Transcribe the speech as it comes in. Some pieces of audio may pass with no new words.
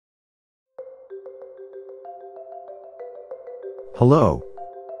Hello!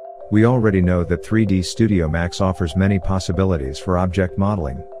 We already know that 3D Studio Max offers many possibilities for object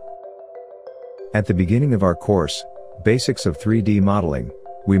modeling. At the beginning of our course, Basics of 3D Modeling,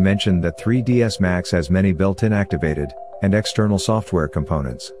 we mentioned that 3ds Max has many built-in activated and external software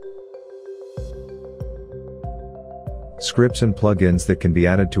components. Scripts and plugins that can be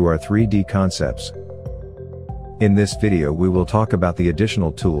added to our 3D concepts. In this video we will talk about the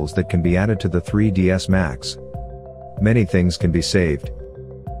additional tools that can be added to the 3ds Max. Many things can be saved,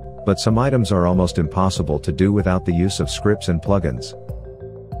 but some items are almost impossible to do without the use of scripts and plugins.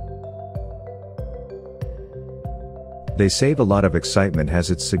 They save a lot of excitement, has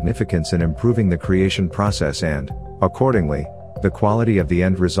its significance in improving the creation process and, accordingly, the quality of the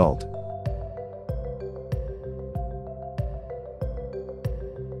end result.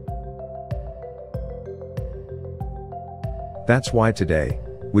 That's why today,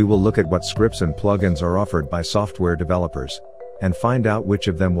 we will look at what scripts and plugins are offered by software developers, and find out which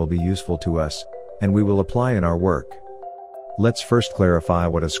of them will be useful to us, and we will apply in our work. Let's first clarify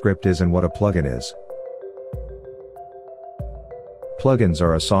what a script is and what a plugin is. Plugins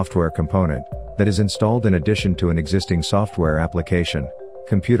are a software component that is installed in addition to an existing software application,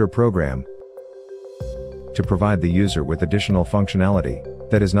 computer program, to provide the user with additional functionality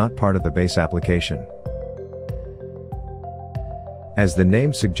that is not part of the base application. As the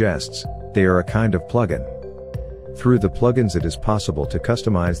name suggests, they are a kind of plugin. Through the plugins it is possible to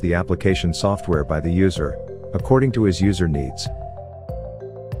customize the application software by the user, according to his user needs.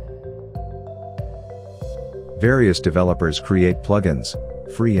 Various developers create plugins,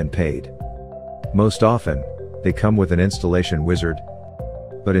 free and paid. Most often, they come with an installation wizard,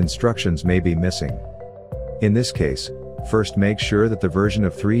 but instructions may be missing. In this case, first make sure that the version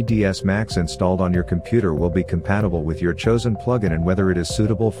of 3ds Max installed on your computer will be compatible with your chosen plugin and whether it is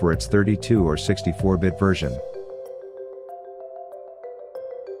suitable for its 32 or 64-bit version.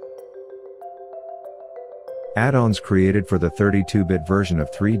 Add-ons created for the 32-bit version of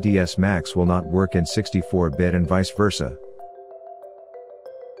 3ds Max will not work in 64-bit and vice versa.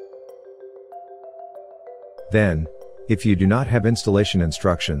 Then, if you do not have installation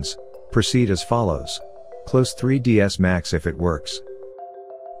instructions, proceed as follows. Close 3ds Max if it works.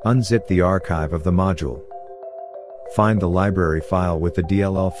 Unzip the archive of the module. Find the library file with the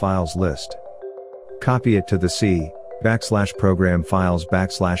DLL files list. Copy it to the C/program files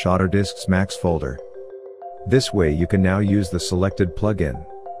 /Autodisks Max folder. This way you can now use the selected plugin.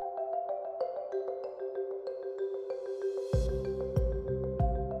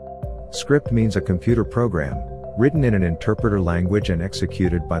 Script means a computer program, written in an interpreter language and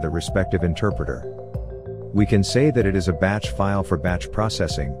executed by the respective interpreter. We can say that it is a batch file for batch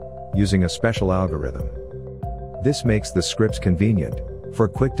processing, using a special algorithm. This makes the scripts convenient for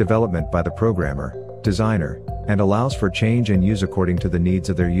quick development by the programmer, designer, and allows for change and use according to the needs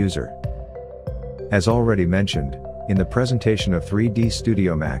of their user. As already mentioned, in the presentation of 3D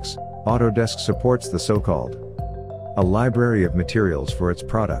Studio Max, Autodesk supports the so-called a library of materials for its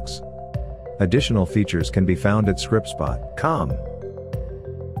products. Additional features can be found at scriptspot.com.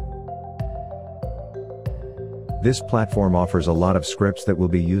 This platform offers a lot of scripts that will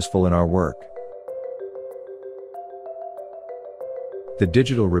be useful in our work. The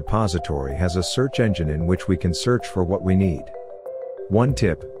digital repository has a search engine in which we can search for what we need. One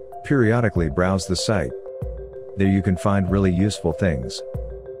tip: periodically browse the site. There you can find really useful things.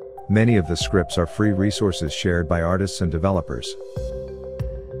 Many of the scripts are free resources shared by artists and developers.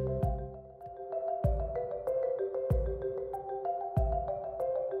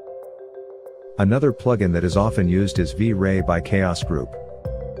 Another plugin that is often used is V-Ray by Chaos Group.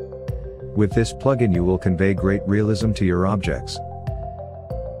 With this plugin you will convey great realism to your objects.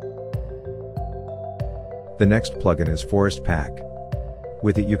 The next plugin is Forest Pack.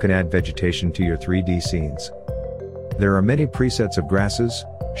 With it you can add vegetation to your 3D scenes. There are many presets of grasses,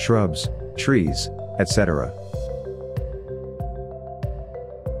 shrubs, trees, etc.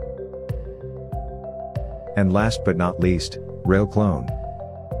 And last but not least, Rail Clone.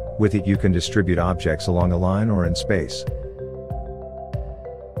 With it you can distribute objects along a line or in space.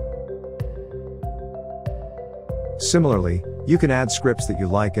 Similarly, you can add scripts that you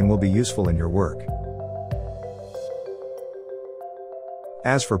like and will be useful in your work.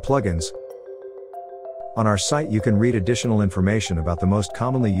 As for plugins, on our site you can read additional information about the most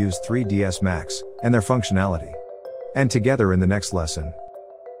commonly used 3ds Max and their functionality. And together in the next lesson,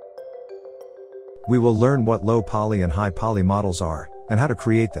 we will learn what low poly and high poly models are, and how to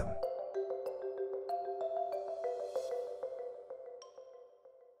create them.